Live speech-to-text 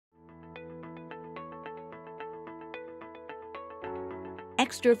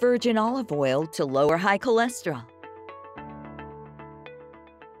extra virgin olive oil to lower high cholesterol.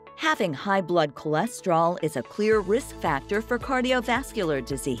 Having high blood cholesterol is a clear risk factor for cardiovascular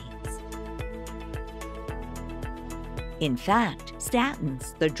disease. In fact,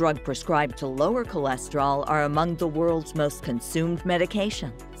 statins, the drug prescribed to lower cholesterol, are among the world's most consumed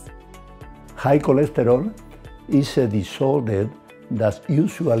medications. High cholesterol is a disorder that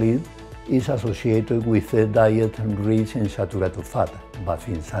usually is associated with a diet rich in saturated fat, but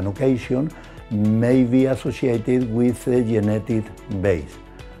in some occasions may be associated with a genetic base.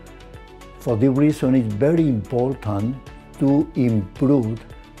 For this reason, it's very important to improve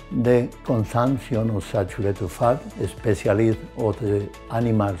the consumption of saturated fat, especially of the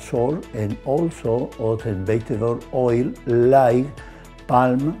animal source and also of the vegetable oil like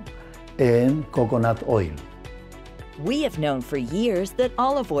palm and coconut oil. We have known for years that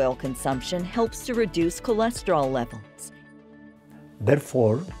olive oil consumption helps to reduce cholesterol levels.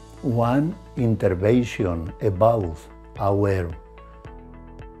 Therefore, one intervention about our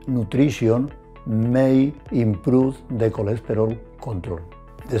nutrition may improve the cholesterol control.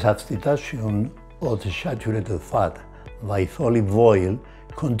 The substitution of the saturated fat by olive oil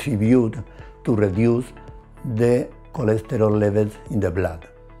contributes to reduce the cholesterol levels in the blood.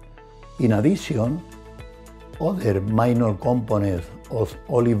 In addition, other minor components of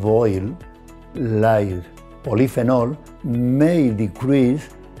olive oil, like polyphenol, may decrease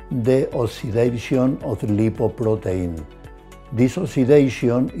the oxidation of lipoprotein. This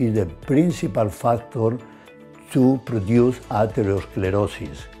oxidation is the principal factor to produce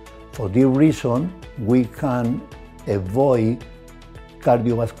atherosclerosis. For this reason, we can avoid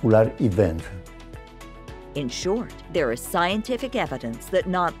cardiovascular events. In short, there is scientific evidence that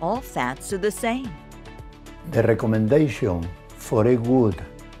not all fats are the same. The recommendation for a good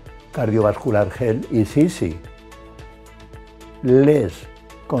cardiovascular health is easy. Less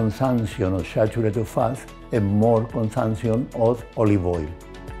consumption of saturated fats and more consumption of olive oil.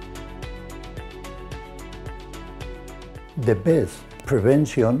 The best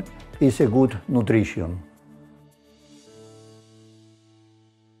prevention is a good nutrition.